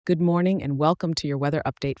Good morning and welcome to your weather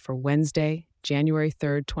update for Wednesday, January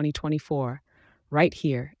 3rd, 2024, right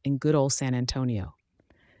here in good old San Antonio.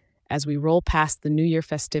 As we roll past the New Year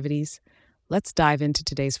festivities, let's dive into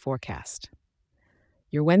today's forecast.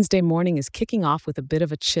 Your Wednesday morning is kicking off with a bit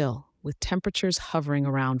of a chill, with temperatures hovering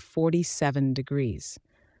around 47 degrees.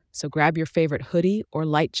 So grab your favorite hoodie or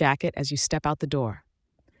light jacket as you step out the door.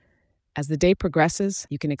 As the day progresses,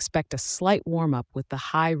 you can expect a slight warm up with the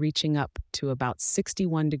high reaching up to about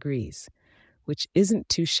 61 degrees, which isn't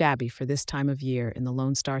too shabby for this time of year in the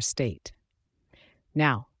Lone Star State.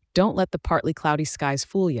 Now, don't let the partly cloudy skies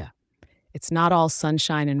fool you. It's not all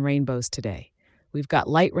sunshine and rainbows today. We've got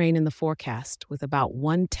light rain in the forecast with about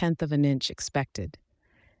 1/10 of an inch expected.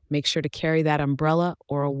 Make sure to carry that umbrella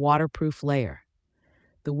or a waterproof layer.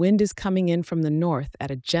 The wind is coming in from the north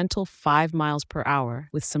at a gentle 5 miles per hour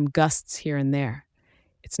with some gusts here and there.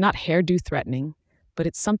 It's not hairdo threatening, but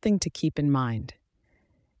it's something to keep in mind.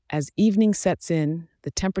 As evening sets in,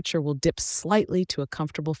 the temperature will dip slightly to a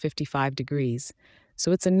comfortable 55 degrees,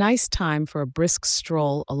 so it's a nice time for a brisk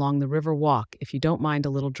stroll along the river walk if you don't mind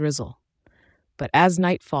a little drizzle. But as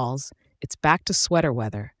night falls, it's back to sweater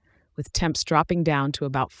weather, with temps dropping down to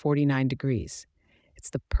about 49 degrees. It's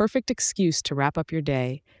the perfect excuse to wrap up your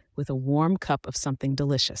day with a warm cup of something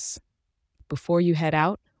delicious. Before you head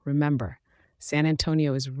out, remember, San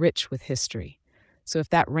Antonio is rich with history. So if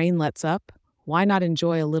that rain lets up, why not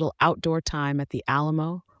enjoy a little outdoor time at the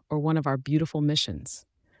Alamo or one of our beautiful missions?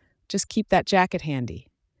 Just keep that jacket handy.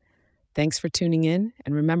 Thanks for tuning in,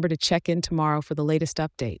 and remember to check in tomorrow for the latest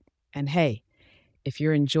update. And hey, if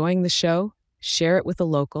you're enjoying the show, share it with a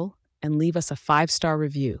local and leave us a 5-star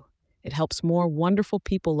review. It helps more wonderful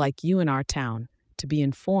people like you in our town to be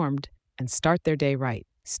informed and start their day right.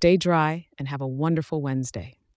 Stay dry and have a wonderful Wednesday.